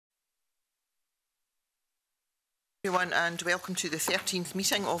Everyone, and welcome to the 13th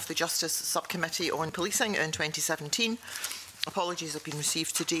meeting of the Justice Subcommittee on Policing in 2017. Apologies have been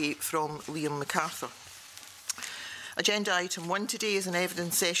received today from Liam MacArthur. Agenda item 1 today is an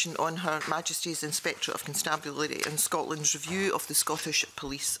evidence session on Her Majesty's Inspectorate of Constabulary in Scotland's review of the Scottish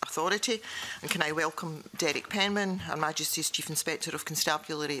Police Authority. And can I welcome Derek Penman, Her Majesty's Chief Inspector of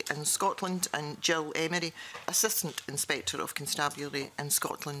Constabulary in Scotland, and Gill, Imery, Assistant Inspector of Constabulary in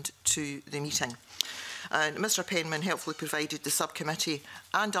Scotland, to the meeting. And Mr Penman helpfully provided the subcommittee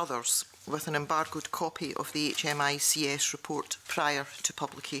and others with an embargoed copy of the HMI CS report prior to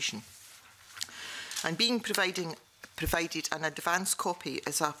publication. And being provided an advance copy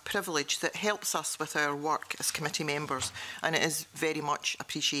is a privilege that helps us with our work as committee members, and it is very much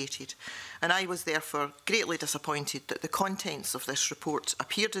appreciated. And I was therefore greatly disappointed that the contents of this report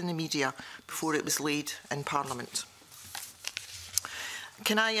appeared in the media before it was laid in Parliament.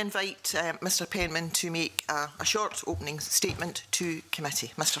 Can I invite Mr Penman to make a short opening statement to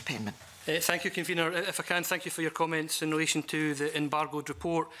committee? Mr Penman. Thank you, Convener. If I can, thank you for your comments in relation to the embargoed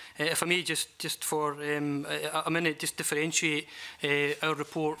report. If I may, just for a minute, just differentiate our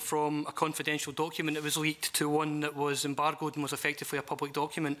report from a confidential document that was leaked to one that was embargoed and was effectively a public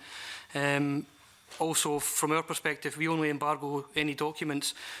document. Also, from our perspective, we only embargo any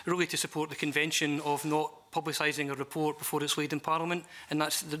documents really to support the convention of not publicising a report before it's laid in Parliament, and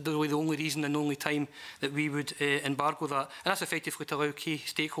that's really the only reason and the only time that we would embargo that. And that's effectively to allow key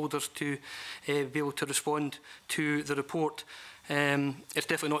stakeholders to be able to respond to the report. It's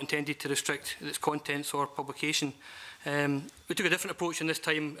definitely not intended to restrict its contents or publication. We took a different approach in this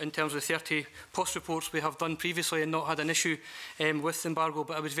time in terms of the 30 POS reports we have done previously and not had an issue with embargo,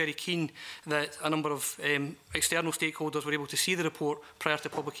 but I was very keen that a number of external stakeholders were able to see the report prior to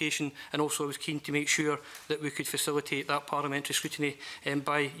publication, and also I was keen to make sure that we could facilitate that parliamentary scrutiny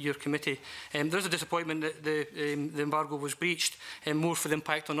by your committee. There is a disappointment that the embargo was breached, more for the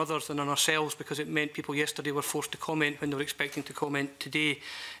impact on others than on ourselves, because it meant people yesterday were forced to comment when they were expecting to comment today.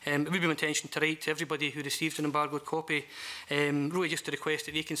 It would be my intention to write to everybody who received an embargoed copy, really just to request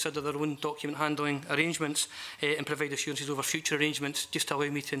that they consider their own document handling arrangements and provide assurances over future arrangements, just to allow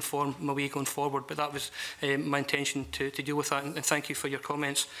me to inform my way going forward. But that was my intention to deal with that, and thank you for your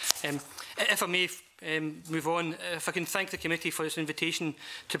comments. If I may move on, if I can thank the committee for its invitation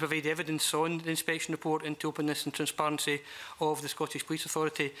to provide evidence on the inspection report into openness and transparency of the Scottish Police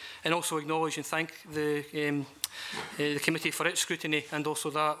Authority, and also acknowledge and thank the committee for its scrutiny, and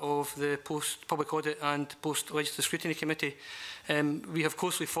also that of the Post-Public Audit and Post-Legislative Scrutiny Committee. We have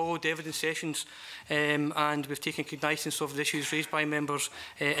closely followed the evidence sessions and we've taken cognizance of the issues raised by members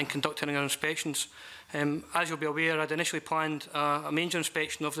in conducting our inspections. As you'll be aware, I'd initially planned a major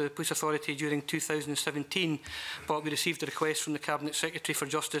inspection of the Police Authority during 2017, but we received a request from the Cabinet Secretary for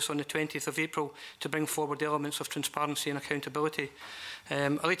Justice on the 20th of April to bring forward elements of transparency and accountability.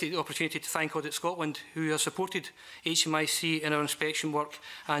 I'd like to take the opportunity to thank Audit Scotland, who has supported HMIC in our inspection work,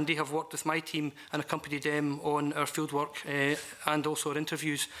 and they have worked with my team and accompanied them on our fieldwork and also our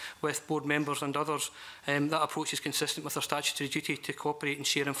interviews with board members and others. That approach is consistent with our statutory duty to cooperate and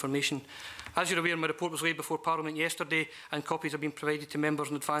share information. As you're aware, my report was laid before Parliament yesterday, and copies have been provided to members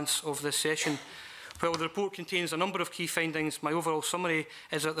in advance of this session. While the report contains a number of key findings, my overall summary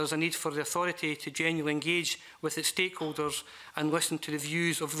is that there is a need for the authority to genuinely engage with its stakeholders and listen to the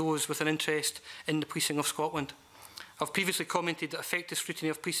views of those with an interest in the policing of Scotland. I've previously commented that effective scrutiny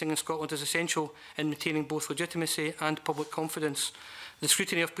of policing in Scotland is essential in maintaining both legitimacy and public confidence. The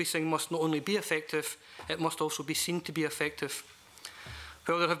scrutiny of policing must not only be effective, it must also be seen to be effective.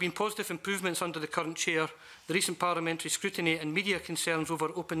 While there have been positive improvements under the current chair, the recent parliamentary scrutiny and media concerns over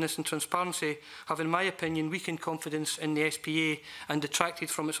openness and transparency have, in my opinion, weakened confidence in the SPA and detracted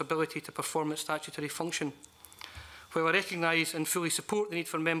from its ability to perform its statutory function. While I recognise and fully support the need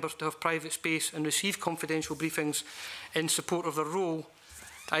for members to have private space and receive confidential briefings in support of their role,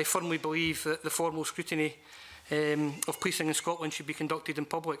 I firmly believe that the formal scrutiny of policing in Scotland should be conducted in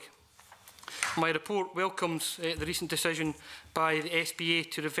public. My report welcomes the recent decision by the SPA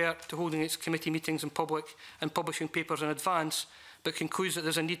to revert to holding its committee meetings in public and publishing papers in advance, but concludes that there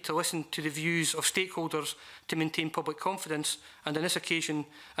is a need to listen to the views of stakeholders to maintain public confidence, and on this occasion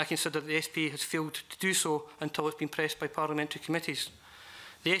I consider that the SPA has failed to do so until it has been pressed by parliamentary committees.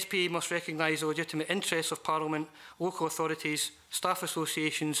 The SPA must recognise the legitimate interests of Parliament, local authorities, staff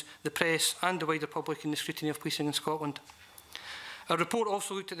associations, the press and the wider public in the scrutiny of policing in Scotland. Our report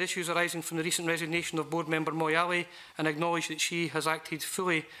also looked at the issues arising from the recent resignation of board member Moy Ali and acknowledged that she has acted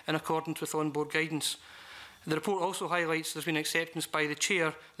fully in accordance with on-board guidance. The report also highlights there has been acceptance by the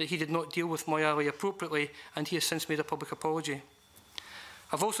chair that he did not deal with Moy Ali appropriately, and he has since made a public apology.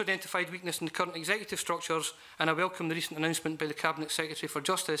 I've also identified weakness in the current executive structures, and I welcome the recent announcement by the Cabinet Secretary for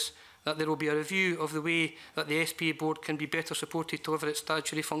Justice that there will be a review of the way that the SPA board can be better supported to deliver its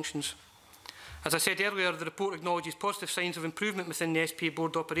statutory functions. As I said earlier, the report acknowledges positive signs of improvement within the SPA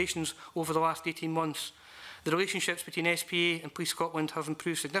board operations over the last 18 months. The relationships between SPA and Police Scotland have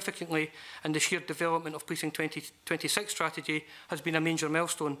improved significantly, and the shared development of Policing 2026 strategy has been a major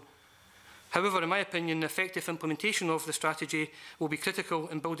milestone. However, in my opinion, the effective implementation of the strategy will be critical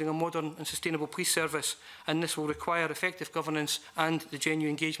in building a modern and sustainable police service, and this will require effective governance and the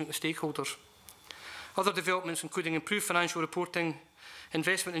genuine engagement with stakeholders. Other developments, including improved financial reporting,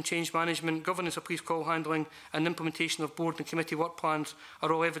 investment in change management, governance of police call handling, and implementation of board and committee work plans,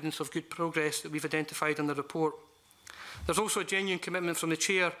 are all evidence of good progress that we've identified in the report. There's also a genuine commitment from the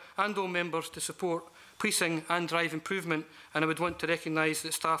Chair and all members to support policing and drive improvement, and I would want to recognise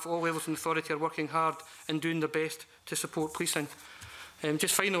that staff at all levels of authority are working hard and doing their best to support policing.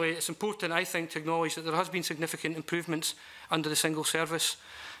 Just finally, it's important, I think, to acknowledge that there has been significant improvements under the single service.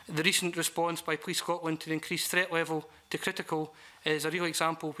 The recent response by Police Scotland to the increased threat level to critical is a real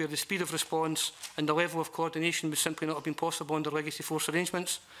example where the speed of response and the level of coordination would simply not have been possible under legacy force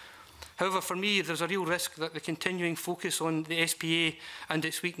arrangements. However, for me, there's a real risk that the continuing focus on the SPA and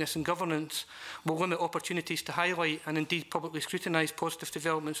its weakness in governance will limit opportunities to highlight and indeed publicly scrutinise positive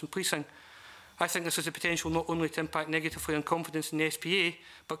developments in policing. I think this has the potential not only to impact negatively on confidence in the SPA,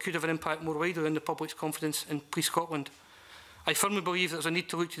 but could have an impact more widely on the public's confidence in Police Scotland. I firmly believe that there's a need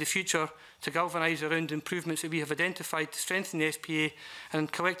to look to the future to galvanise around the improvements that we have identified to strengthen the SPA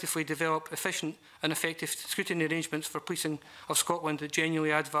and collectively develop efficient and effective scrutiny arrangements for policing of Scotland that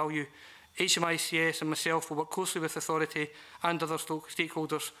genuinely add value. HMICS and myself will work closely with authority and other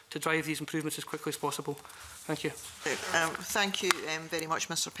stakeholders to drive these improvements as quickly as possible. Thank you. Thank you very much,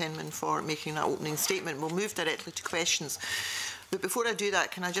 Mr Penman, for making that opening statement. We'll move directly to questions. But before I do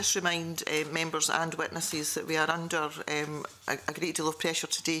that, can I just remind members and witnesses that we are under a great deal of pressure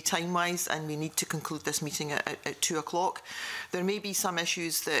today, time-wise, and we need to conclude this meeting at 2 o'clock. There may be some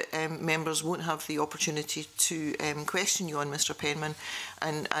issues that members won't have the opportunity to question you on, Mr Penman,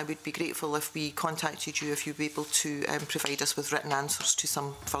 and I would be grateful if we contacted you if you'd be able to provide us with written answers to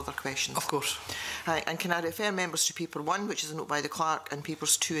some further questions. Of course. And can I refer members to paper 1, which is a note by the clerk, and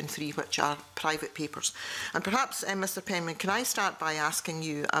papers 2 and 3, which are private papers. And perhaps, Mr Penman, can I start by asking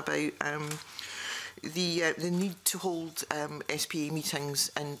you about the need to hold SPA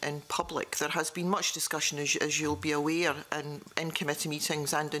meetings in public. There has been much discussion, as you'll be aware, in committee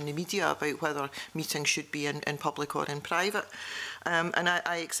meetings and in the media about whether meetings should be in public or in private. And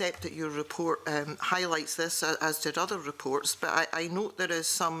I accept that your report highlights this, as did other reports, but I note there is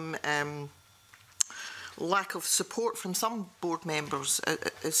some lack of support from some board members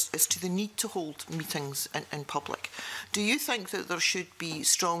as to the need to hold meetings in public. Do you think that there should be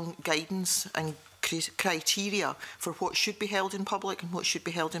strong guidance and criteria for what should be held in public and what should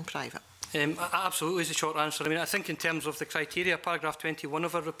be held in private? Absolutely is the short answer. I mean, I think in terms of the criteria, paragraph 21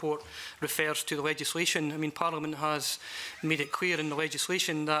 of our report refers to the legislation. I mean, Parliament has made it clear in the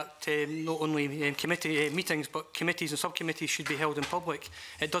legislation that not only committee meetings, but committees and subcommittees should be held in public.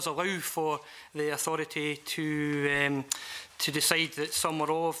 It does allow for the authority to decide that some or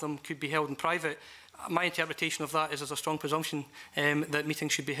all of them could be held in private. My interpretation of that is there's a strong presumption that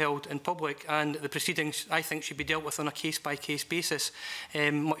meetings should be held in public, and the proceedings, I think, should be dealt with on a case-by-case basis,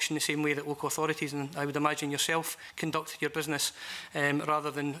 much in the same way that local authorities, and I would imagine yourself, conduct your business,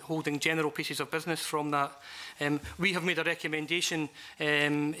 rather than holding general pieces of business from that. We have made a recommendation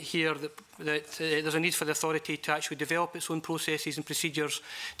here that there's a need for the authority to actually develop its own processes and procedures,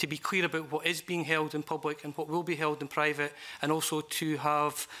 to be clear about what is being held in public and what will be held in private, and also to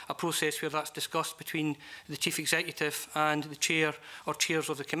have a process where that's discussed between the Chief Executive and the Chair or Chairs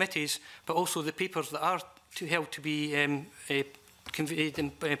of the committees, but also the papers that are held to be conveyed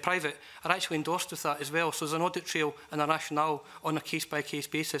in private are actually endorsed with that as well. So there's an audit trail and a rationale on a case-by-case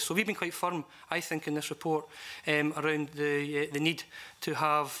basis. So we've been quite firm, I think, in this report around the need to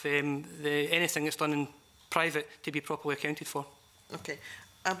have anything that's done in private to be properly accounted for. Okay.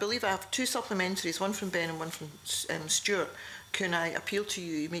 I believe I have two supplementaries, one from Ben and one from Stuart. Can I appeal to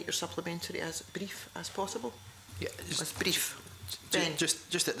you to make your supplementary as brief as possible? Yeah, as brief. Ben.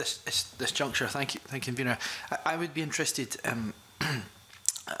 Just at this juncture, thank you, Convener. I would be interested.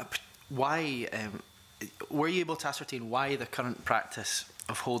 Why were you able to ascertain why the current practice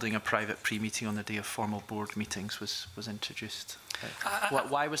of holding a private pre-meeting on the day of formal board meetings was introduced?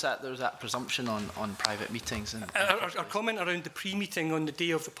 Why was that? There was that presumption on private meetings. And our comment around the pre-meeting on the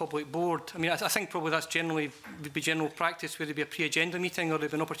day of the public board. I mean, I think probably that's would be general practice, where there'd be a pre-agenda meeting or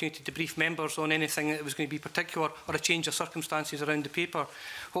there'd be an opportunity to brief members on anything that was going to be particular or a change of circumstances around the paper.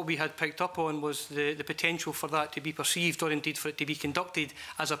 What we had picked up on was the potential for that to be perceived, or indeed for it to be conducted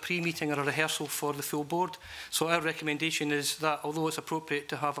as a pre-meeting or a rehearsal for the full board. So our recommendation is that, although it's appropriate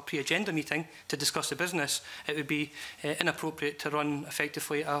to have a pre-agenda meeting to discuss the business, it would be inappropriate to run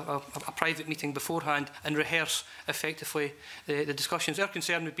effectively a private meeting beforehand and rehearse effectively the discussions. Our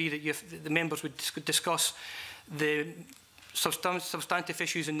concern would be that the members would discuss the substantive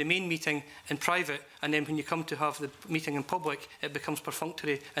issues in the main meeting in private, and then when you come to have the meeting in public, it becomes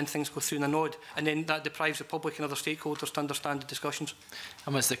perfunctory and things go through in a nod, and then that deprives the public and other stakeholders to understand the discussions.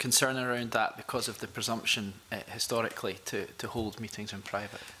 And was the concern around that because of the presumption historically to hold meetings in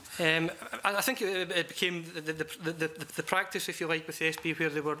private? I think it became the practice, if you like, with the SB, where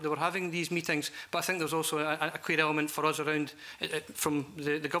they were having these meetings. But I think there was also a clear element for us around, from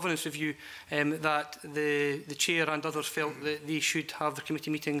the governance review, that the chair and others felt that they should have their committee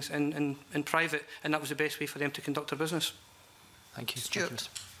meetings in private, and that was the best way for them to conduct their business. Thank you. Stuart.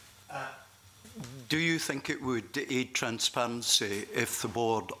 Do you think it would aid transparency if the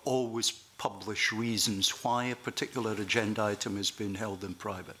board always publish reasons why a particular agenda item is being held in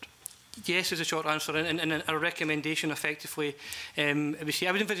private? Yes is a short answer, and a recommendation effectively. I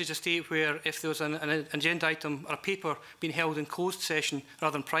would envisage a state where if there was an agenda item or a paper being held in closed session,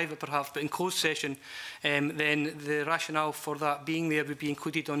 rather than private perhaps, but in closed session, then the rationale for that being there would be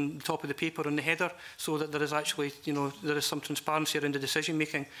included on the top of the paper on the header, so that there is actually, there is some transparency around the decision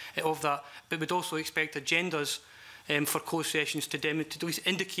making of that. But we'd also expect agendas for closed sessions to at least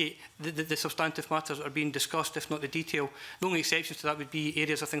indicate the substantive matters that are being discussed, if not the detail. The only exceptions to that would be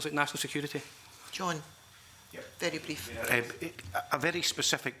areas of things like national security. John, very brief. A very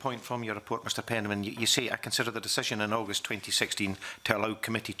specific point from your report, Mr Penman. You say, I consider the decision in August 2016 to allow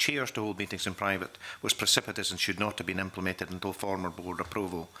committee chairs to hold meetings in private was precipitous and should not have been implemented until former board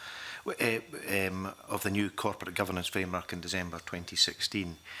approval of the new corporate governance framework in December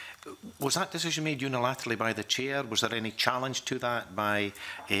 2016. Was that decision made unilaterally by the chair? Was there any challenge to that by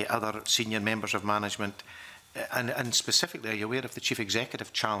other senior members of management? And specifically, are you aware if the Chief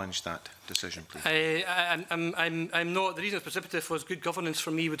Executive challenged that decision, please? I'm not. The reason it's precipitative was good governance for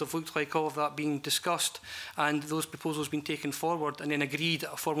me would have looked like all of that being discussed and those proposals being taken forward and then agreed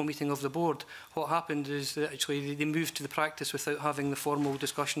at a formal meeting of the board. What happened is that actually they moved to the practice without having the formal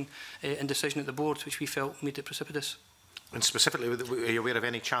discussion and decision at the board, which we felt made it precipitous. And specifically, are you aware of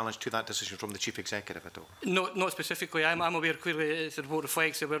any challenge to that decision from the Chief Executive at all? Not specifically. I'm aware clearly, as the report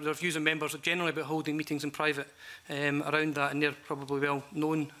reflects, there are views of members generally about holding meetings in private around that, and they're probably well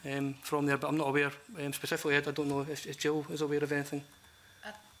known from there, but I'm not aware specifically. I don't know if Gill is aware of anything.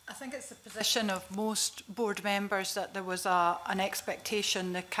 I think it's the position of most board members that there was an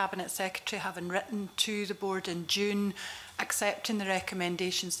expectation, the Cabinet Secretary having written to the board in June, accepting the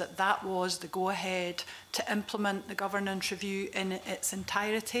recommendations, that was the go-ahead to implement the governance review in its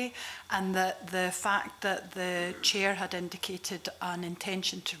entirety, and that the fact that the chair had indicated an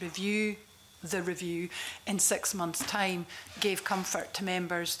intention to review the review in 6 months' time gave comfort to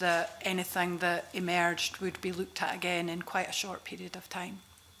members that anything that emerged would be looked at again in quite a short period of time.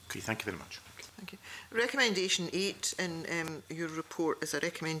 Okay, thank you very much. Thank you. Recommendation 8 in your report is a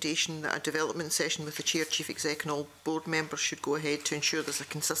recommendation that a development session with the Chair, Chief Exec and all board members should go ahead to ensure there's a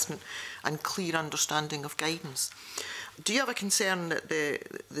consistent and clear understanding of guidance. Do you have a concern that the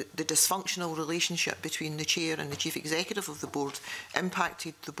dysfunctional relationship between the Chair and the Chief Executive of the board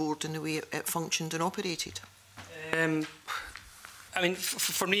impacted the board in the way it functioned and operated? I mean,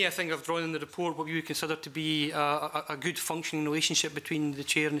 for me, I think I've drawn in the report what we would consider to be a good functioning relationship between the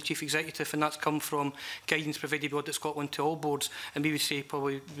Chair and the Chief Executive, and that's come from guidance provided by Audit Scotland to all boards, and we would say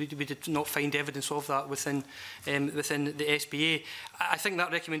probably we did not find evidence of that within the SBA. I think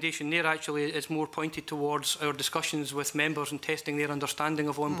that recommendation there actually is more pointed towards our discussions with members and testing their understanding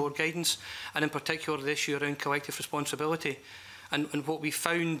of on-board guidance, and in particular the issue around collective responsibility. And what we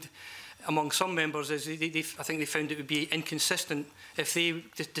found among some members is I think they found it would be inconsistent. If they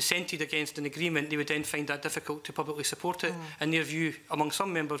dissented against an agreement, they would then find that difficult to publicly support it. And their view among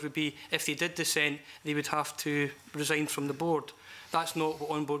some members would be if they did dissent, they would have to resign from the board. That's not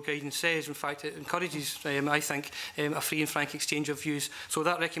what on-board guidance says. In fact, it encourages, I think, a free and frank exchange of views. So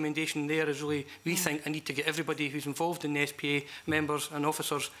that recommendation there is really, we think, I need to get everybody who's involved in the SPA, members and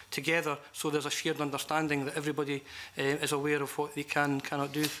officers, together so there's a shared understanding that everybody is aware of what they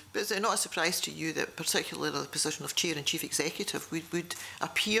cannot do. But is it not a surprise to you that particularly the position of Chair and Chief Executive would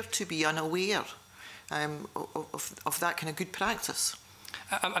appear to be unaware of that kind of good practice?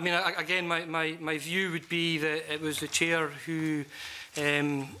 I mean, again, my view would be that it was the chair who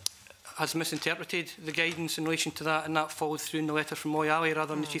has misinterpreted the guidance in relation to that, and that followed through in the letter from Moy Ali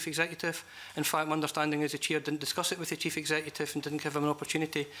rather than the Chief Executive. In fact, my understanding is the chair didn't discuss it with the Chief Executive and didn't give him an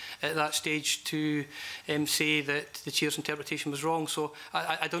opportunity at that stage to say that the chair's interpretation was wrong. So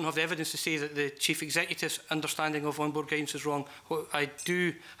I don't have the evidence to say that the Chief Executive's understanding of on-board guidance is wrong. What I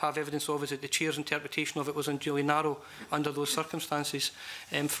do have evidence of is that the chair's interpretation of it was unduly narrow under those circumstances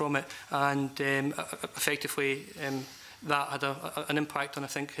from it, and effectively that had an impact on, I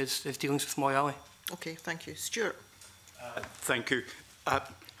think, his dealings with Moy Ali. Okay, thank you. Stuart. Thank you. I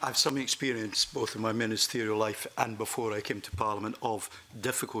have some experience, both in my ministerial life and before I came to Parliament, of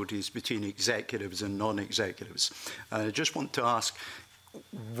difficulties between executives and non-executives. I just want to ask,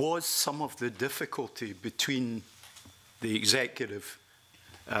 was some of the difficulty between the executive,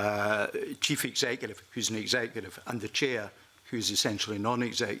 chief executive, who's an executive, and the chair, who's essentially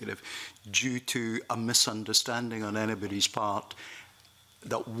non-executive, due to a misunderstanding on anybody's part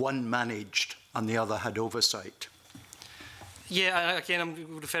that one managed and the other had oversight? Yeah, again,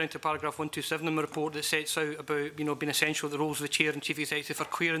 I'm referring to paragraph 127 in my report that sets out about, being essential that the roles of the chair and chief executive are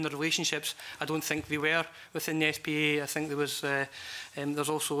clear in the relationships. I don't think they were within the SPA. I think there was there's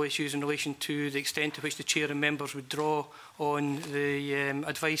also issues in relation to the extent to which the chair and members would draw on the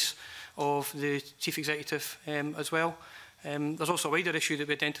advice of the chief executive as well. There's also a wider issue that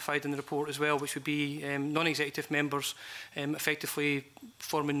we identified in the report as well, which would be non-executive members effectively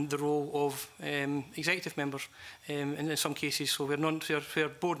forming the role of executive members in some cases. So where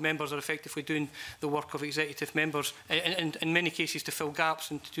board members are effectively doing the work of executive members, in many cases to fill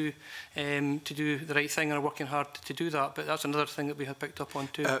gaps and to do the right thing, and are working hard to do that. But that's another thing that we have picked up on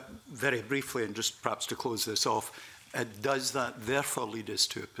too. Very briefly, and just perhaps to close this off, does that therefore lead us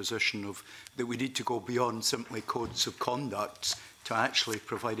to a position of that we need to go beyond simply codes of conduct to actually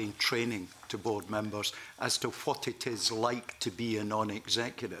providing training to board members as to what it is like to be a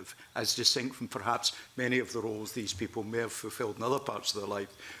non-executive, as distinct from perhaps many of the roles these people may have fulfilled in other parts of their life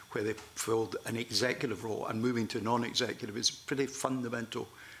where they fulfilled an executive role, and moving to non-executive is a pretty fundamental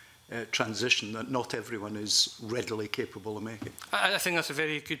transition that not everyone is readily capable of making. I think that's a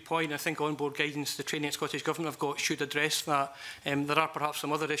very good point. I think on-board guidance, the training that Scottish Government have got should address that. There are perhaps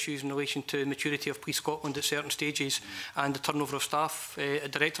some other issues in relation to maturity of Police Scotland at certain stages and the turnover of staff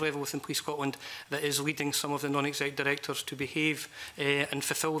at director level within Police Scotland that is leading some of the non-exec directors to behave and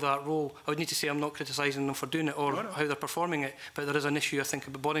fulfil that role. I would need to say I'm not criticising them for doing it or how they're performing it, but there is an issue, I think,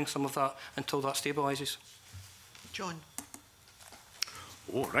 about boring some of that until that stabilises. John.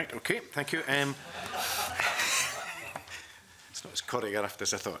 Oh, right, okay, thank you. It's not as choreographed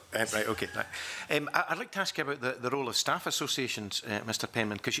as I thought. Right, okay. I'd like to ask you about the role of staff associations, Mr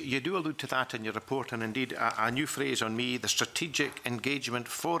Penman, because you do allude to that in your report, and indeed a new phrase on me, the strategic engagement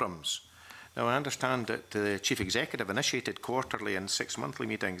forums. Now, I understand that the Chief Executive initiated quarterly and 6 monthly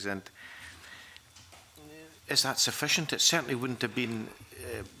meetings, and is that sufficient? It certainly wouldn't have been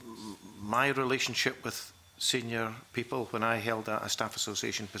my relationship with senior people when I held a staff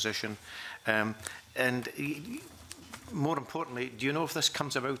association position. And more importantly, do you know if this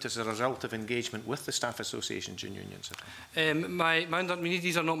comes about as a result of engagement with the staff associations and unions?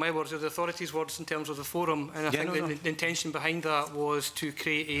 These are not my words, they're the authorities' words in terms of the forum, and I think the intention behind that was to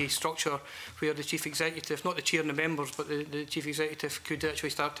create a structure where the Chief Executive, not the chair and the members, but the Chief Executive could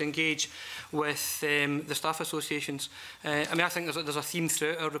actually start to engage with the staff associations. I think there's a theme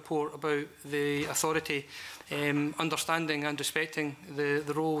throughout our report about the authority understanding and respecting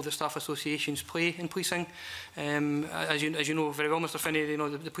the role that staff associations play in policing. As you know very well, Mr Finney,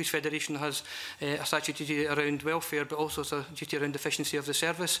 the Police Federation has a statutory duty around welfare, but also has a duty around efficiency of the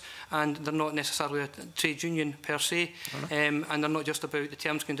service, and they're not necessarily a trade union per se, and they're not just about the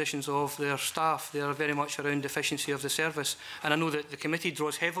terms and conditions of their staff, they are very much around efficiency of the service. And I know that the committee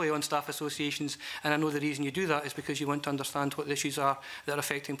draws heavily on staff associations, and I know the reason you do that is because you want to understand what the issues are that are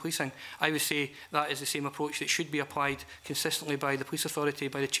affecting policing. I would say that is the same approach that should be applied consistently by the police authority,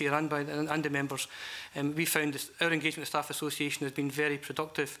 by the chair and by the members. We found that our engagement with staff association has been very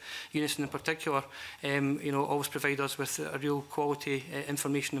productive. Unison in particular, always provide us with a real quality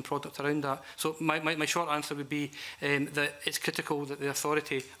information and product around that. So my short answer would be that it's critical that the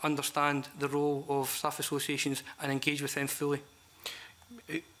authority understand the role of staff associations and engage with them fully.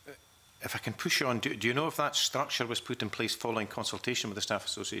 If I can push on, do you know if that structure was put in place following consultation with the staff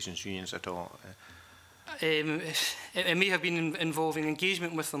associations unions at all? It may have been involving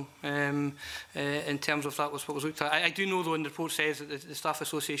engagement with them in terms of that was what was looked at. I do know, though, in the report says that the staff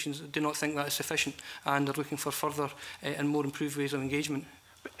associations do not think that is sufficient and are looking for further and more improved ways of engagement.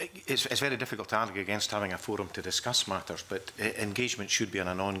 It's very difficult to argue against having a forum to discuss matters, but engagement should be on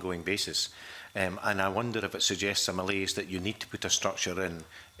an ongoing basis. And I wonder if it suggests a malaise that you need to put a structure in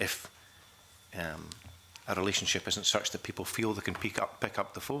if a relationship isn't such that people feel they can pick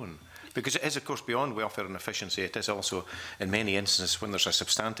up the phone. Because it is, of course, beyond welfare and efficiency. It is also, in many instances, when there's a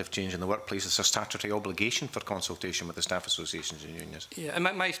substantive change in the workplace, it's a statutory obligation for consultation with the staff associations and unions. Yeah, and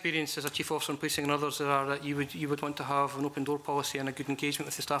my experience as a chief officer in policing and others are that you would want to have an open door policy and a good engagement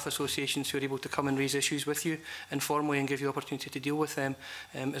with the staff associations who are able to come and raise issues with you informally and give you the opportunity to deal with them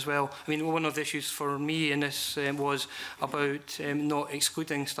as well. I mean, one of the issues for me in this was about not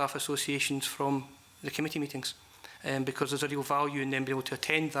excluding staff associations from the committee meetings. Because there's a real value in them being able to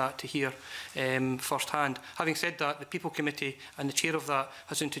attend that, to hear first hand. Having said that, the People Committee and the chair of that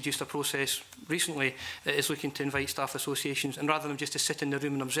has introduced a process recently that is looking to invite staff associations, and rather than just to sit in the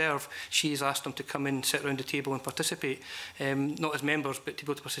room and observe, she has asked them to come in, sit around the table and participate, not as members, but to be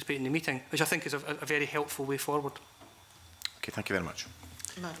able to participate in the meeting, which I think is a very helpful way forward. Okay, thank you very much.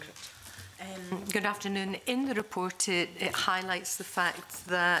 Margaret. Good afternoon. In the report, it highlights the fact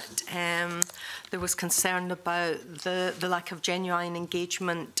that there was concern about the lack of genuine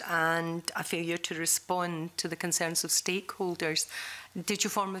engagement and a failure to respond to the concerns of stakeholders. Did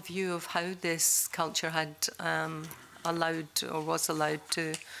you form a view of how this culture had allowed or was allowed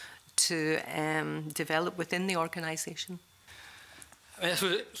to develop within the organisation?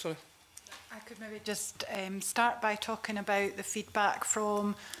 Sorry. I could maybe just start by talking about the feedback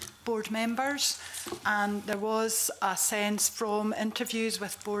from board members, and there was a sense from interviews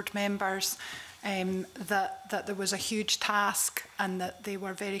with board members that there was a huge task and that they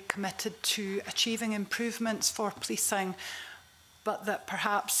were very committed to achieving improvements for policing, but that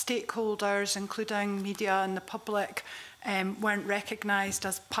perhaps stakeholders, including media and the public, weren't recognised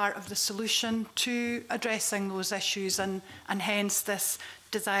as part of the solution to addressing those issues, and hence this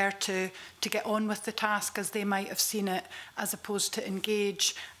desire to get on with the task as they might have seen it, as opposed to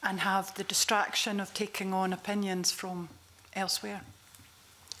engage and have the distraction of taking on opinions from elsewhere.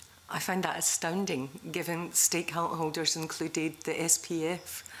 I find that astounding, given stakeholders included the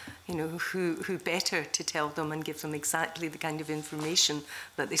SPF, you know, who better to tell them and give them exactly the kind of information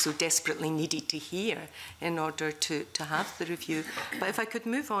that they so desperately needed to hear in order to have the review. But if I could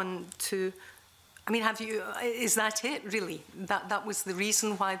move on to, I mean, is that it, really? That was the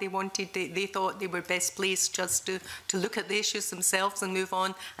reason why they thought they were best placed just to look at the issues themselves and move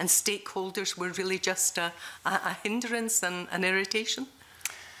on, and stakeholders were really just a hindrance and an irritation?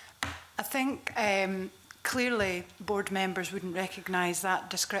 I think clearly board members wouldn't recognise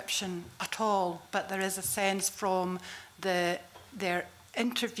that description at all, but there is a sense from their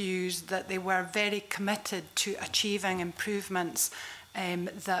interviews that they were very committed to achieving improvements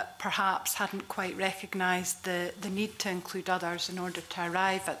that perhaps hadn't quite recognised the need to include others in order to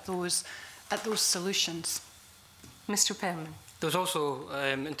arrive at those solutions. Mr. Penman. There was also,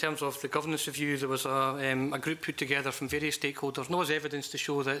 in terms of the governance review, there was a group put together from various stakeholders. And there was evidence to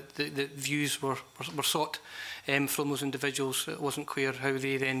show that the views were sought from those individuals. It wasn't clear how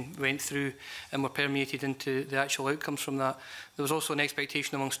they then went through and were permeated into the actual outcomes from that. There was also an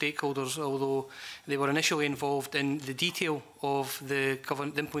expectation among stakeholders, although they were initially involved in the detail of the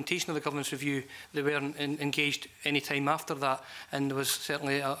implementation of the governance review, they weren't engaged any time after that. And there was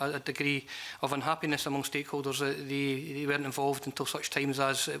certainly a degree of unhappiness among stakeholders that they weren't involved until such times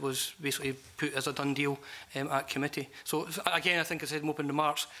as it was basically put as a done deal at committee. So again, I think, as I said in open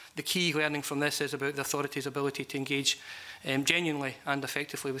remarks, the key learning from this is about the authority's ability to engage genuinely and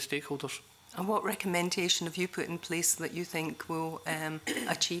effectively with stakeholders. And what recommendation have you put in place that you think will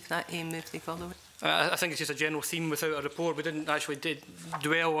achieve that aim if they follow it? I think it's just a general theme without a report. We didn't actually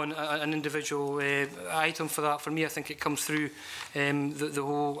dwell on an individual item for that. For me, I think it comes through a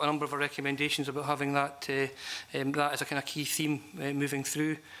number of our recommendations about having that as a kind of key theme moving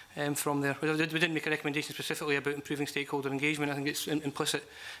through from there. We didn't make a recommendation specifically about improving stakeholder engagement. I think it's implicit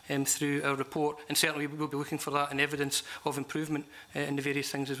through our report, and certainly we will be looking for that and evidence of improvement in the various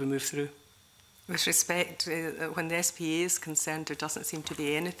things as we move through. With respect, when the SPA is concerned, there doesn't seem to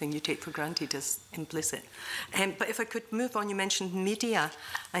be anything you take for granted as implicit. But if I could move on, you mentioned media,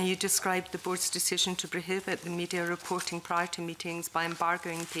 and you described the board's decision to prohibit the media reporting prior to meetings by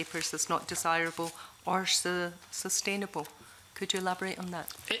embargoing papers as not desirable or sustainable. Could you elaborate on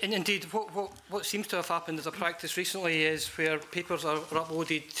that? And indeed, what seems to have happened as a practice recently is where papers are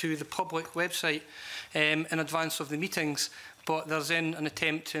uploaded to the public website in advance of the meetings, but there's then an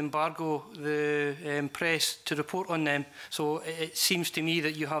attempt to embargo the press to report on them. So it seems to me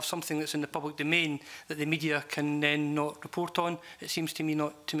that you have something that's in the public domain that the media can then not report on. It seems to me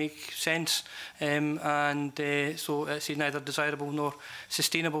not to make sense, so it's neither desirable nor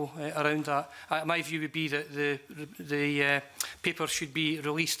sustainable around that. My view would be that the paper should be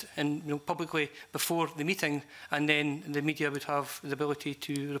released publicly before the meeting, and then the media would have the ability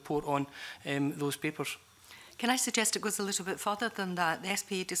to report on those papers. Can I suggest it goes a little bit further than that? The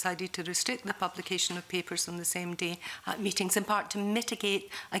SPA decided to restrict the publication of papers on the same day at meetings, in part to mitigate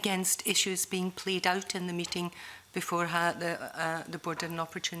against issues being played out in the meeting before the board had an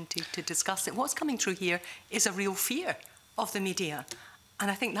opportunity to discuss it. What's coming through here is a real fear of the media. And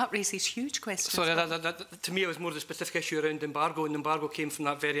I think that raises huge questions. Sorry, to me it was more the specific issue around embargo, and embargo came from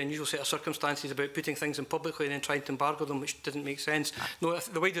that very unusual set of circumstances about putting things in publicly and then trying to embargo them, which didn't make sense. No,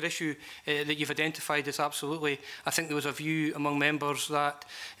 the wider issue that you've identified is absolutely, I think there was a view among members that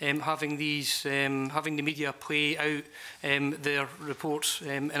having the media play out their reports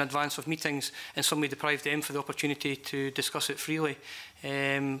in advance of meetings in some way deprived them for the opportunity to discuss it freely.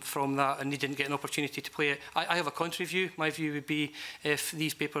 From that, and they didn't get an opportunity to play it. I have a contrary view. My view would be if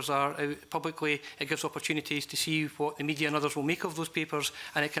these papers are out publicly, it gives opportunities to see what the media and others will make of those papers,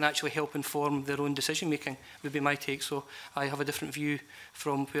 and it can actually help inform their own decision making, would be my take. So I have a different view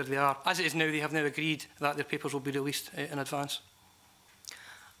from where they are. As it is now, they have now agreed that their papers will be released in advance.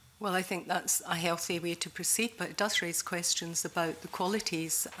 Well, I think that's a healthy way to proceed, but it does raise questions about the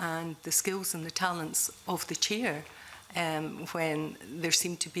qualities and the skills and the talents of the chair. When there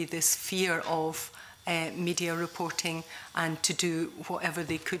seemed to be this fear of media reporting and to do whatever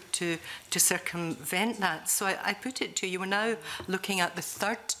they could to circumvent that. So I put it to you, we're now looking at the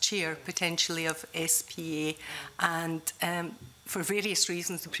third chair potentially of SPA, and for various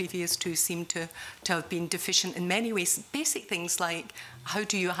reasons the previous two seem to have been deficient in many ways. Basic things like,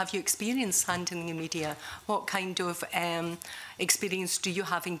 have you experience handling the media? What kind of experience do you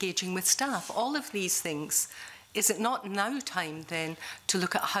have engaging with staff? All of these things. Is it not now time then to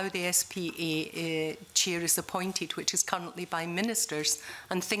look at how the SPA chair is appointed, which is currently by ministers,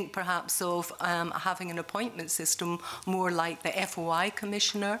 and think perhaps of having an appointment system more like the FOI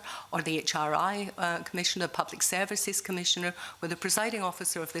Commissioner or the HRI Commissioner, Public Services Commissioner, where the presiding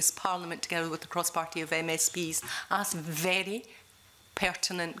officer of this Parliament, together with the cross-party of MSPs, asks very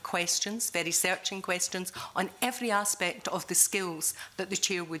pertinent questions, very searching questions on every aspect of the skills that the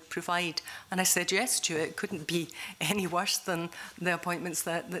chair would provide. And I suggest to you it couldn't be any worse than the appointments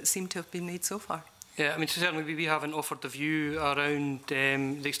that seem to have been made so far. Yeah, I mean, certainly we haven't offered a view around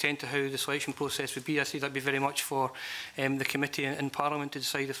the extent to how the selection process would be. I see that'd be very much for the committee in Parliament to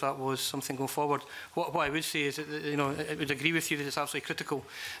decide if that was something going forward. What I would say is that, I would agree with you that it's absolutely critical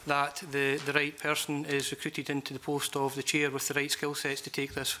that the right person is recruited into the post of the chair with the right skill sets to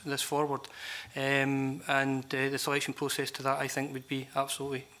take this forward. The selection process to that, I think, would be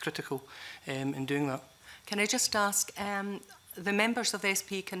absolutely critical in doing that. Can I just ask, the members of the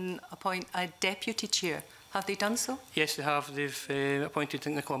SP can appoint a deputy chair. Have they done so? Yes, they have. They've appointed, I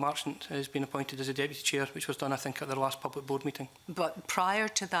think Nicola Marchant has been appointed as a deputy chair, which was done, I think, at their last public board meeting. But prior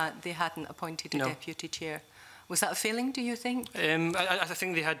to that, they hadn't appointed a deputy chair. Was that a failing, do you think? I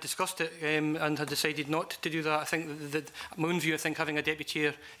think they had discussed it and had decided not to do that. I think that my own view, I think having a deputy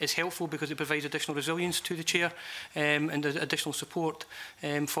chair is helpful because it provides additional resilience to the chair and additional support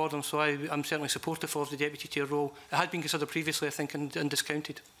for them. So I'm certainly supportive of the deputy chair role. It had been considered previously, I think, and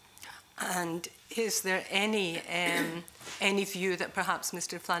discounted. And is there any view that perhaps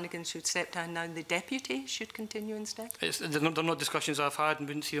Mr Flanagan should step down now and the deputy should continue instead? They're not discussions I've had, and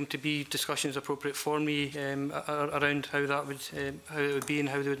wouldn't see them to be discussions appropriate for me around how it would be and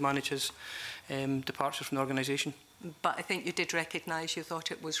how they would manage his departure from the organisation. But I think you did recognise you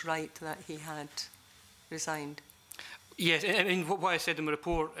thought it was right that he had resigned. Yes, I mean, what I said in my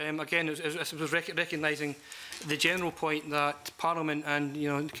report, again, it was recognising the general point that Parliament and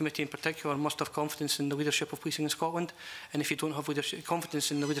the committee in particular must have confidence in the leadership of policing in Scotland. And if you don't have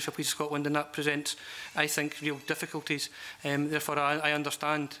confidence in the leadership of policing in Scotland, then that presents, I think, real difficulties. Therefore, I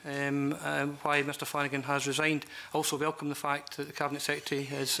understand why Mr Flanagan has resigned. I also welcome the fact that the Cabinet Secretary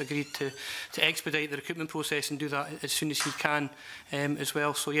has agreed to expedite the recruitment process and do that as soon as he can as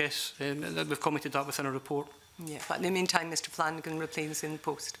well. So yes, we've commented that within our report. Yeah, but in the meantime, Mr Flanagan remains in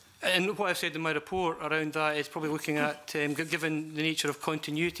post. And what I've said in my report around that is probably looking at, given the nature of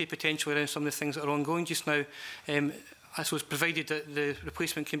continuity potentially around some of the things that are ongoing just now, I suppose, provided that the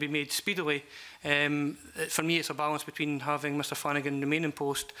replacement can be made speedily, for me it's a balance between having Mr Flanagan remain in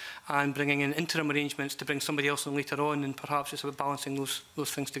post and bringing in interim arrangements to bring somebody else in later on, and perhaps it's about balancing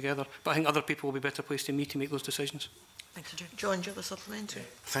those things together. But I think other people will be better placed than me to make those decisions. Thank you, John. Do you have a supplementary?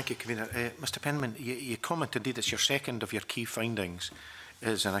 Thank you, Convener. Mr Penman, you comment indeed it's your second of your key findings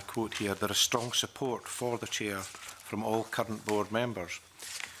is, and I quote here, there is strong support for the Chair from all current board members.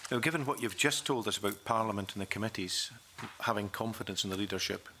 Now, given what you've just told us about Parliament and the committees having confidence in the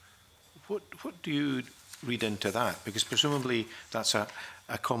leadership, what do you read into that? Because presumably that's a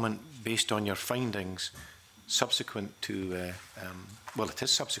comment based on your findings subsequent to, well, it is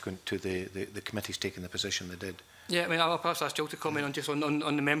subsequent to the committees taking the position they did. Yeah, I mean, I'll perhaps ask Gill to comment on just on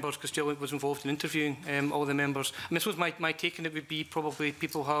the members, because Gill was involved in interviewing all the members. I mean, I suppose my take on it would be probably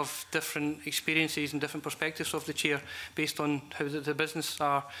people have different experiences and different perspectives of the Chair based on how the business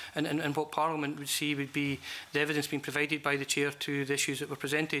are, and what Parliament would see would be the evidence being provided by the Chair to the issues that were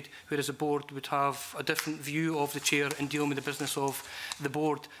presented, whereas the board would have a different view of the Chair in dealing with the business of the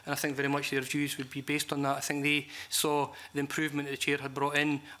board, and I think very much their views would be based on that. I think they saw the improvement that the Chair had brought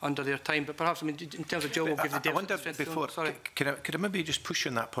in under their time, but perhaps, I mean, in terms of Gill, we'll give the depth. Before, could I maybe just push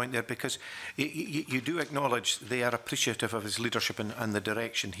on that point there, because you do acknowledge they are appreciative of his leadership and the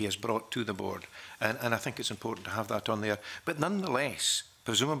direction he has brought to the board, and I think it's important to have that on there. But nonetheless,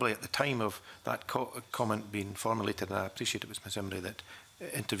 presumably at the time of that comment being formulated, and I appreciate it was Ms Imery that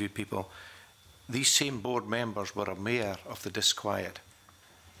interviewed people, these same board members were aware of the disquiet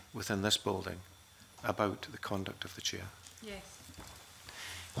within this building about the conduct of the Chair. Yes.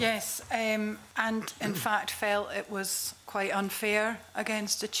 Yes, and in fact felt it was quite unfair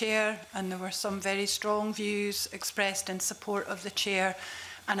against the Chair, and there were some very strong views expressed in support of the Chair,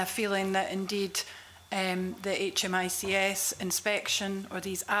 and a feeling that indeed the HMICS inspection, or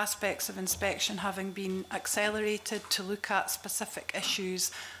these aspects of inspection, having been accelerated to look at specific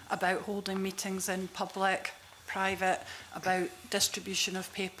issues about holding meetings in public, private, about distribution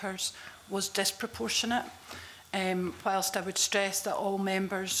of papers, was disproportionate. Whilst I would stress that all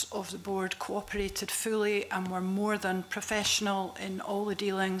members of the board cooperated fully and were more than professional in all the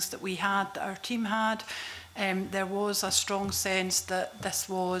dealings that we had, that our team had, there was a strong sense that this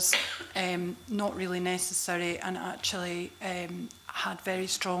was not really necessary, and actually had very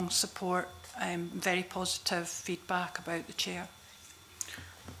strong support, very positive feedback about the Chair.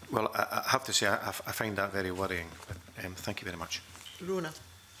 Well, I have to say I find that very worrying, but thank you very much. Rona.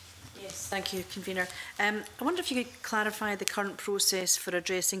 Yes, thank you, Convener. I wonder if you could clarify the current process for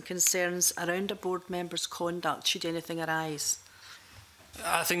addressing concerns around a board member's conduct, should anything arise.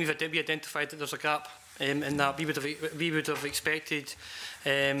 I think we identified that there's a gap in that. We would have expected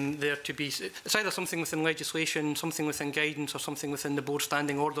there to be, it's either something within legislation, something within guidance, or something within the board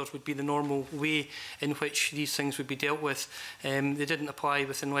standing orders would be the normal way in which these things would be dealt with. They didn't apply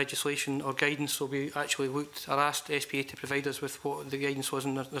within legislation or guidance, so we actually asked SPA to provide us with what the guidance was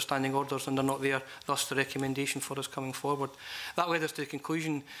in their standing orders, and they're not there, thus the recommendation for us coming forward. That led us to the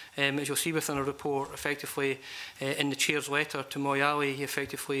conclusion, as you'll see within our report, effectively in the Chair's letter to Moyali, he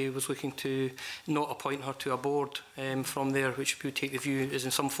effectively was looking to not appoint her to a board from there, which would take the view is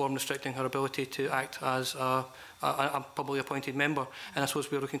in some form restricting her ability to act as a publicly appointed member. And I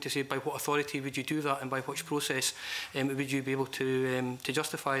suppose we're looking to say, by what authority would you do that, and by which process would you be able to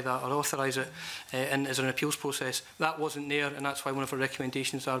justify that or authorise it, and as an appeals process. That wasn't there, and that's why one of our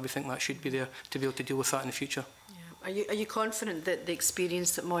recommendations are we think that should be there to be able to deal with that in the future. Yeah. Are you confident that the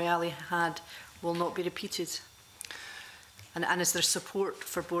experience that Moyali had will not be repeated? And is there support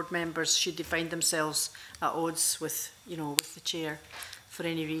for board members should they find themselves at odds with, with the Chair for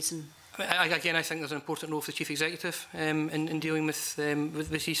any reason? Again, I think there's an important role for the Chief Executive in dealing with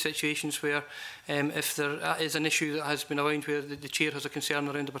these situations where if there is an issue that has been around where the Chair has a concern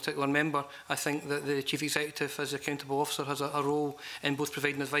around a particular member, I think that the Chief Executive as accountable officer has a role in both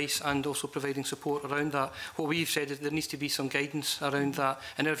providing advice and also providing support around that. What we've said is there needs to be some guidance around that.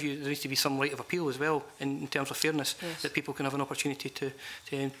 In our view, there needs to be some right of appeal as well in terms of fairness, yes, that people can have an opportunity to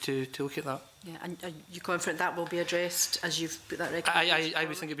look at that. Yeah, and are you confident that will be addressed as you've put that recommendation? I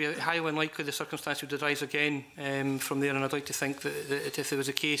would think it would be highly unlikely the circumstance would arise again from there, and I'd like to think that if there was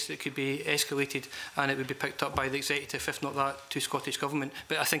a case, it could be escalated and it would be picked up by the Executive, if not that, to Scottish Government.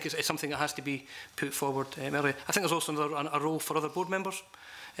 But I think it's something that has to be put forward early. I think there's also a role for other board members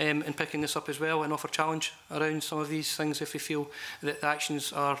in picking this up as well, and offer challenge around some of these things if we feel that the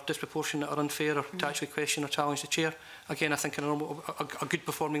actions are disproportionate or unfair, or to actually question or challenge the Chair. Again, I think a good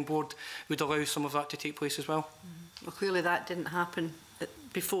performing board would allow some of that to take place as well. Well, clearly that didn't happen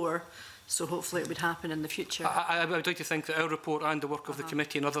before, so hopefully it would happen in the future. I would like to think that our report and the work of the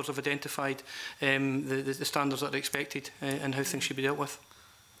committee and others have identified the standards that are expected and how things should be dealt with.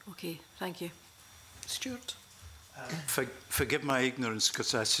 Okay, thank you. Stuart? Forgive my ignorance,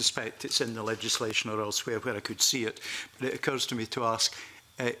 because I suspect it's in the legislation or elsewhere where I could see it, but it occurs to me to ask,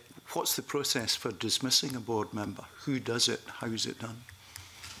 what's the process for dismissing a board member? Who does it? How is it done?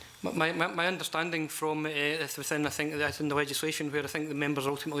 My understanding from within, I think that's in the legislation, where I think the members are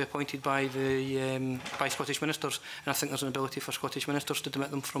ultimately appointed by the by Scottish ministers, and I think there's an ability for Scottish ministers to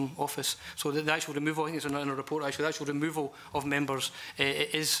demit them from office. So the actual removal, I think it's in a report actually, the actual removal of members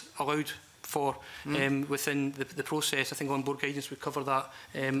is allowed for within the process. I think on board guidance would cover that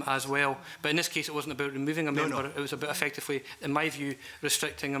as well. But in this case, it wasn't about removing a member. It was about effectively, in my view,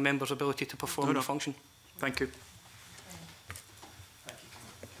 restricting a member's ability to perform the function. Thank you.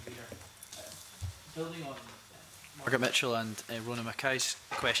 Building on Margaret Mitchell and Rona Mackay's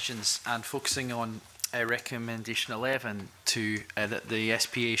questions, and focusing on recommendation 11 to that the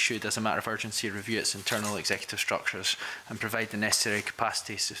SPA should, as a matter of urgency, review its internal executive structures and provide the necessary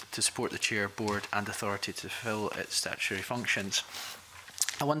capacities to support the chair, board and authority to fulfil its statutory functions.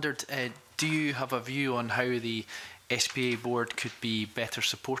 I wondered, do you have a view on how the SPA board could be better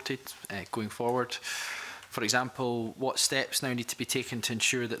supported going forward? For example, what steps now need to be taken to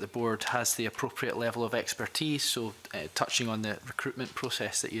ensure that the board has the appropriate level of expertise, so touching on the recruitment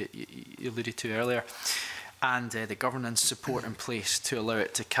process that you alluded to earlier, and the governance support in place to allow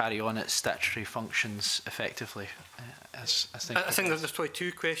it to carry on its statutory functions effectively? I think there's probably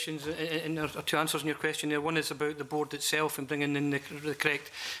two questions, or two answers in your question there. One is about the board itself and bringing in the correct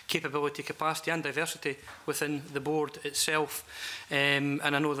capability, capacity and diversity within the board itself. And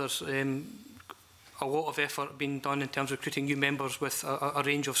I know there's a lot of effort being done in terms of recruiting new members with a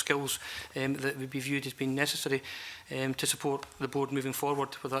range of skills that would be viewed as being necessary to support the board moving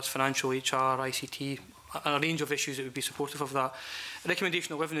forward, whether that's financial, HR, ICT, a range of issues that would be supportive of that.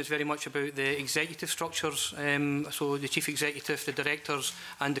 Recommendation 11 is very much about the executive structures, so the chief executive, the directors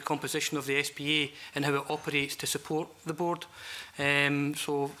and the composition of the SPA and how it operates to support the board.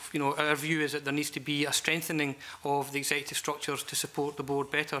 So, you know, our view is that there needs to be a strengthening of the executive structures to support the board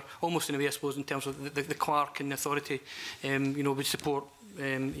better, almost in a way, I suppose, in terms of the clerk and the authority, you know, would support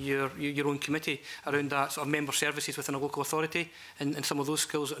your own committee around that sort of member services within a local authority and some of those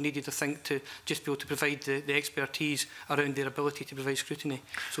skills that are needed, I think, to just be able to provide the expertise around their ability to provide scrutiny.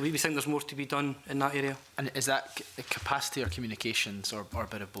 So we think there's more to be done in that area. And is that capacity or communications or a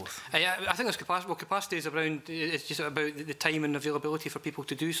bit of both? I think there's capacity. Well, capacity is around, it's just about the time and availability for people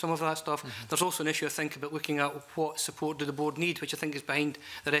to do some of that stuff. There's also an issue, I think, about looking at what support do the board need, which I think is behind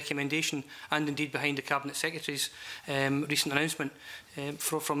the recommendation and indeed behind the Cabinet Secretary's recent announcement.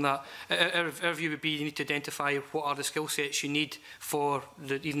 From that, our view would be you need to identify what are the skill sets you need for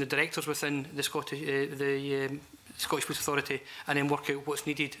even the directors within the Scottish Police Authority, and then work out what's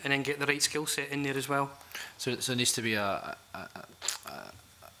needed and then get the right skill set in there as well. So there needs to be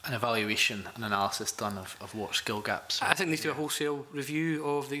an evaluation and analysis done of what skill gaps. I think there needs to be a wholesale review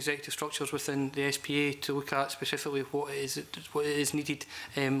of the executive structures within the SPA to look at specifically what is needed,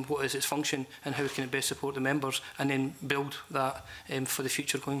 what is its function, and how can it best support the members, and then build that for the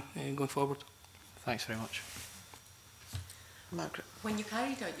future going forward. Thanks very much. Margaret. When you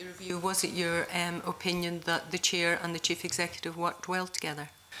carried out your review, was it your opinion that the chair and the chief executive worked well together?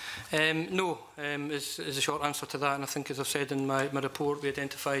 No, is a short answer to that, and I think, as I've said in my report, we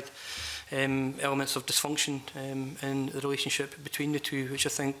identified elements of dysfunction in the relationship between the two, which I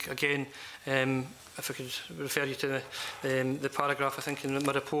think, again, if I could refer you to the paragraph, I think, in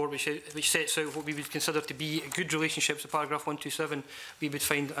my report, which sets out what we would consider to be good relationships, paragraph 127, we would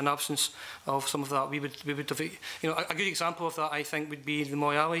find an absence of some of that. We would have, you know, a good example of that, I think, would be the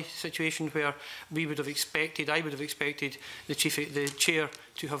Moyali situation, where I would have expected the chair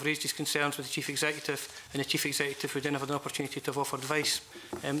to have raised his concerns with the chief executive, and the chief executive would then have an opportunity to have offered advice.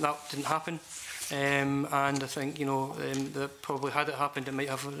 That didn't happen. And I think, you know, that probably had it happened, it might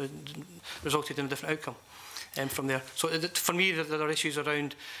have resulted in a different outcome from there. So for me, there are issues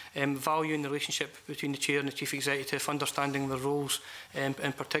around valuing the relationship between the chair and the chief executive, understanding their roles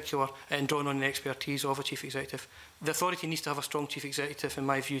in particular, and drawing on the expertise of a chief executive. The authority needs to have a strong chief executive, in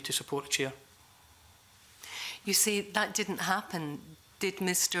my view, to support the chair. You say that didn't happen. Did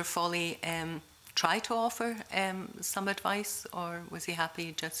Mr. Foley try to offer some advice, or was he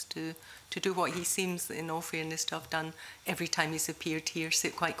happy just to do what he seems, in all fairness, to have done every time he's appeared here,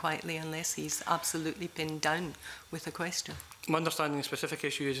 sit quite quietly unless he's absolutely pinned down with a question? My understanding of the specific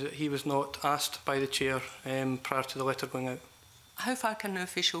issue is that he was not asked by the chair prior to the letter going out. How far can an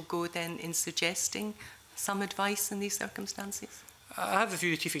official go then in suggesting some advice in these circumstances? I have the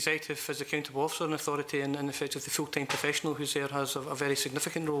view the Chief Executive as accountable officer and authority, and effectively the full-time professional who's there has a very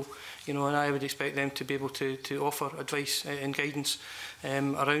significant role, you know, and I would expect them to be able to offer advice and guidance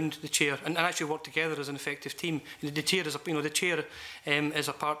around the chair and actually work together as an effective team. The chair is is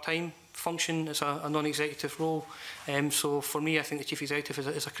a part-time function, it's a non-executive role. So for me, I think the Chief Executive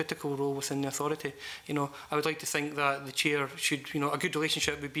is a critical role within the authority. You know, I would like to think that the chair should, you know, a good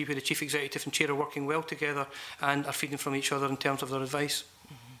relationship would be where the Chief Executive and chair are working well together and are feeding from each other in terms of their advice.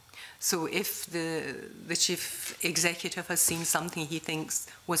 So if the Chief Executive has seen something he thinks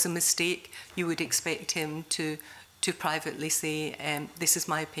was a mistake, you would expect him to privately say, this is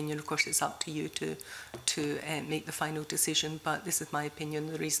my opinion, of course it's up to you to make the final decision, but this is my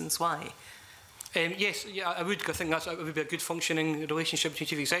opinion, the reasons why. Yes, yeah, I would. I think it would be a good functioning relationship between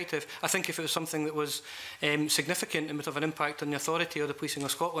Chief Executive. I think if it was something that was significant and would have an impact on the authority or the policing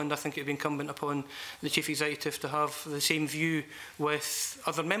of Scotland, I think it would be incumbent upon the Chief Executive to have the same view with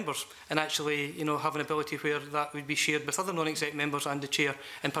other members and actually, you know, have an ability where that would be shared with other non-exec members and the chair,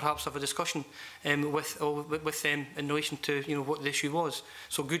 and perhaps have a discussion with them in relation to, you know, what the issue was.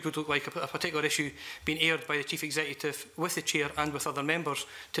 So good would look like a particular issue being aired by the Chief Executive with the chair and with other members,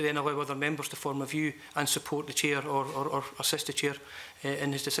 to then allow other members to form a view and support the chair or assist the chair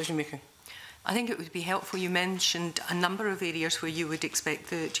in his decision making. I think it would be helpful. You mentioned a number of areas where you would expect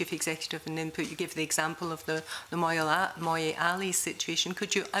the Chief Executive and input. You gave the example of the Moy Ali situation.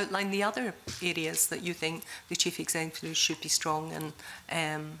 Could you outline the other areas that you think the Chief Executive should be strong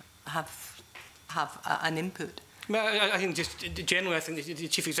and have an input? I think just generally, I think the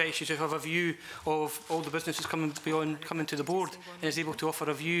Chief Executive should have a view of all the businesses coming to the board and is able to offer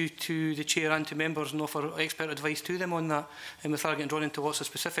a view to the chair and to members and offer expert advice to them on that. And without getting drawn into lots of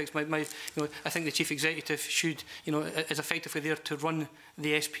specifics, you know, I think the Chief Executive should, you know, is effectively there to run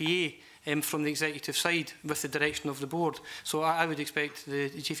the SPA from the executive side with the direction of the board. So I would expect the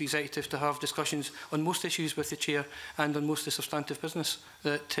Chief Executive to have discussions on most issues with the chair and on most of the substantive business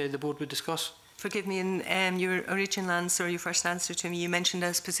that the board would discuss. Forgive me, in your original answer, your first answer to me, you mentioned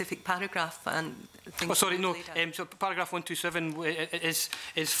a specific paragraph and things. Oh, sorry, no. So paragraph 127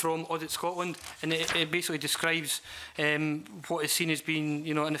 is from Audit Scotland, and it basically describes what is seen as being,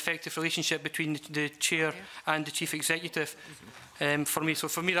 you know, an effective relationship between the chair and the Chief Executive. For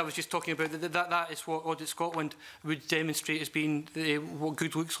me, that was just talking about that is what Audit Scotland would demonstrate as being what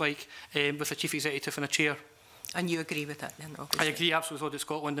good looks like with a Chief Executive and a chair. And you agree with that then, obviously? I agree absolutely with Audit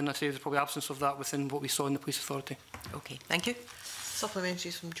Scotland, and I say there's probably absence of that within what we saw in the Police Authority. Okay, thank you.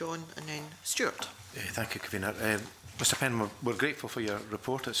 Supplementaries from John and then Stuart. Thank you, Convener. Mr. Penman, we're grateful for your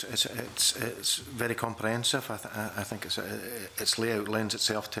report. It's very comprehensive. I think its layout lends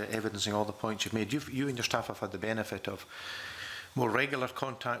itself to evidencing all the points you've made. You and your staff have had the benefit of more regular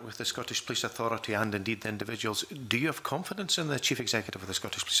contact with the Scottish Police Authority and indeed the individuals. Do you have confidence in the Chief Executive of the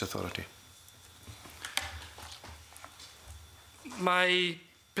Scottish Police Authority? My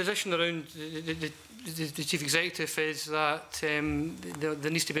position around the Chief Executive is that there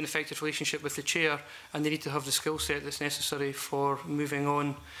needs to be an effective relationship with the chair, and they need to have the skill set that's necessary for moving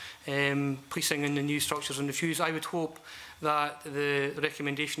on policing in the new structures and reviews. I would hope that the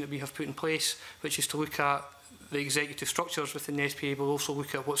recommendation that we have put in place, which is to look at the executive structures within the SPA, will also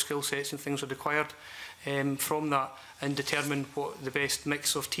look at what skill sets and things are required from that and determine what the best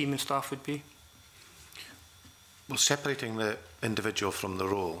mix of team and staff would be. Well, separating the individual from the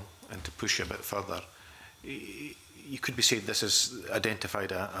role and to push a bit further, you could be saying this has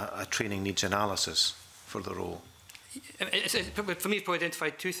identified a training needs analysis for the role. For me, it's probably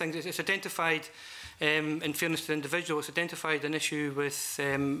identified two things. It's identified, in fairness to the individual, it's identified an issue with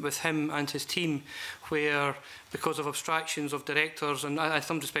him and his team where, because of abstractions of directors and in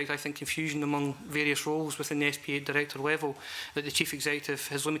some respect I think confusion among various roles within the SPA at director level, that the Chief Executive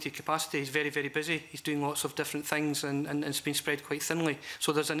has limited capacity. He's very, very busy. He's doing lots of different things and it's been spread quite thinly.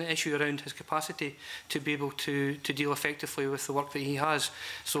 So there's an issue around his capacity to be able to deal effectively with the work that he has.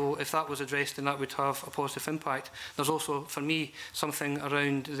 So if that was addressed, then that would have a positive impact. There's also, for me, something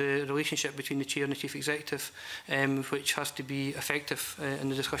around the relationship between the Chair and the Chief Executive, which has to be effective in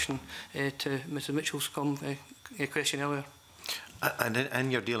the discussion to Mr Mitchell's question earlier. And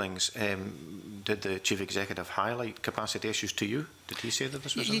in your dealings, did the Chief Executive highlight capacity issues to you? Did he say that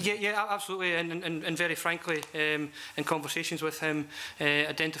this was something? Yeah, absolutely. And very frankly, in conversations with him,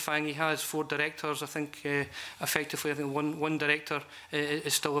 identifying he has 4 directors, I think effectively, I think one director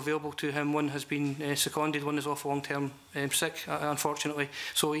is still available to him. One has been seconded. One is off long-term sick, unfortunately.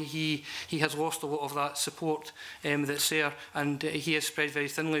 So he has lost a lot of that support that's there, and he is spread very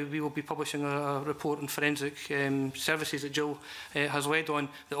thinly. We will be publishing a report on forensic services that Gill has led on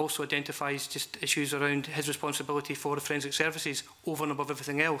that also identifies just issues around his responsibility for the forensic services over and above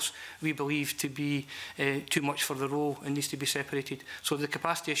everything else, we believe to be too much for the role and needs to be separated. So the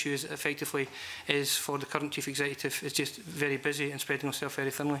capacity issue is effectively for the current Chief Executive is just very busy and spreading himself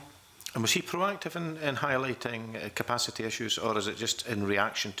very thinly. And was he proactive in highlighting capacity issues, or is it just in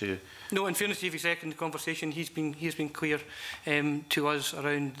reaction to? No, in fairness to Chief Executive, in the conversation, he's been clear to us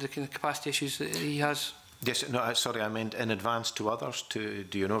around the kind of capacity issues that he has. Yes, no, sorry, I meant in advance to others. Do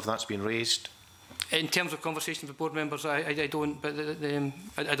you know if that's been raised? In terms of conversations with board members, I don't, but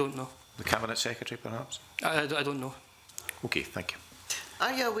I don't know. The Cabinet Secretary, perhaps? I don't know. Okay, thank you.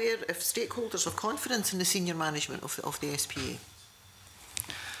 Are you aware if stakeholders have confidence in the senior management of the SPA?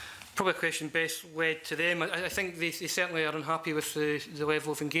 Probably a question best led to them. I think they certainly are unhappy with the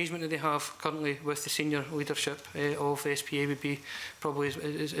level of engagement that they have currently with the senior leadership of the SPA would be probably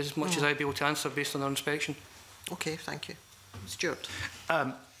as much as I'd be able to answer based on our inspection. Okay, thank you. Stuart.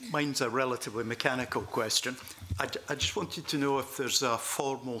 Mine's a relatively mechanical question. I just wanted to know if there's a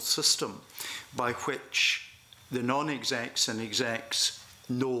formal system by which the non-execs and execs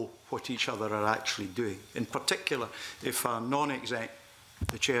know what each other are actually doing. In particular, if a non-exec,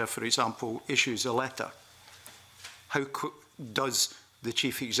 the chair, for example, issues a letter, how does the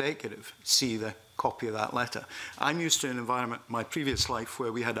chief executive see the copy of that letter? I'm used to an environment in my previous life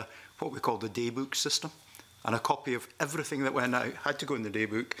where we had what we called the daybook system, and a copy of everything that went out had to go in the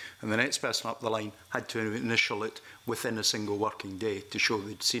daybook, and the next person up the line had to initial it within a single working day to show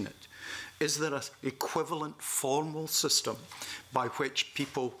they'd seen it. Is there an equivalent formal system by which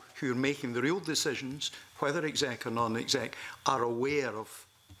people who are making the real decisions, whether exec or non-exec, are aware of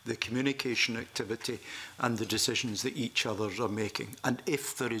the communication activity and the decisions that each others are making? And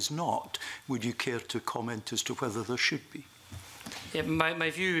if there is not, would you care to comment as to whether there should be? Yeah, my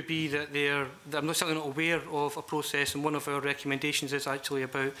view would be that I'm certainly not aware of a process, and one of our recommendations is actually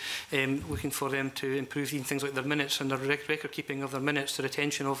about looking for them to improve even things like their minutes and their record keeping of their minutes, the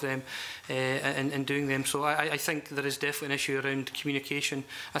retention of them and doing them. So I think there is definitely an issue around communication.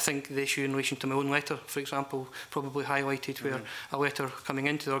 I think the issue in relation to my own letter, for example, probably highlighted where a letter coming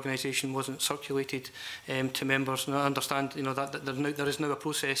into the organisation wasn't circulated to members. And I understand, you know, that there is now a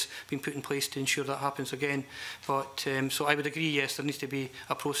process being put in place to ensure that happens again. But so I would agree, yes, there needs to be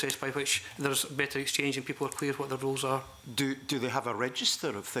a process by which there's better exchange and people are clear what their roles are. Do they have a register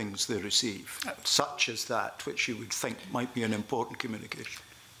of things they receive, such as that, which you would think might be an important communication?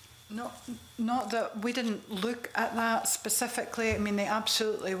 Not that we didn't look at that specifically. I mean, they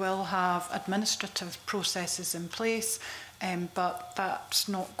absolutely will have administrative processes in place, but that's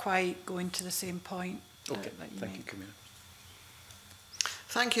not quite going to the same point. Okay, thank you, Commissioner.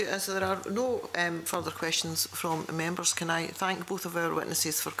 Thank you. As there are no further questions from members, can I thank both of our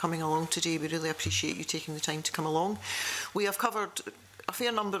witnesses for coming along today. We really appreciate you taking the time to come along. We have covered a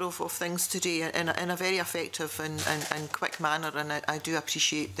fair number of things today in a very effective and quick manner, and I do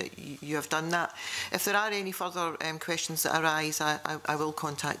appreciate that you have done that. If there are any further questions that arise, I will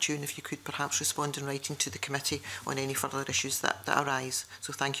contact you, and if you could perhaps respond in writing to the committee on any further issues that arise.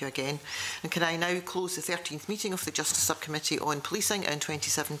 So thank you again. And can I now close the 13th meeting of the Justice Subcommittee on Policing in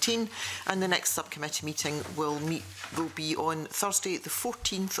 2017, and the next subcommittee meeting will be on Thursday the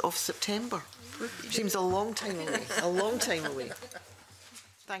 14th of September. Seems a long time away, a long time away.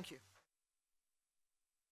 Thank you.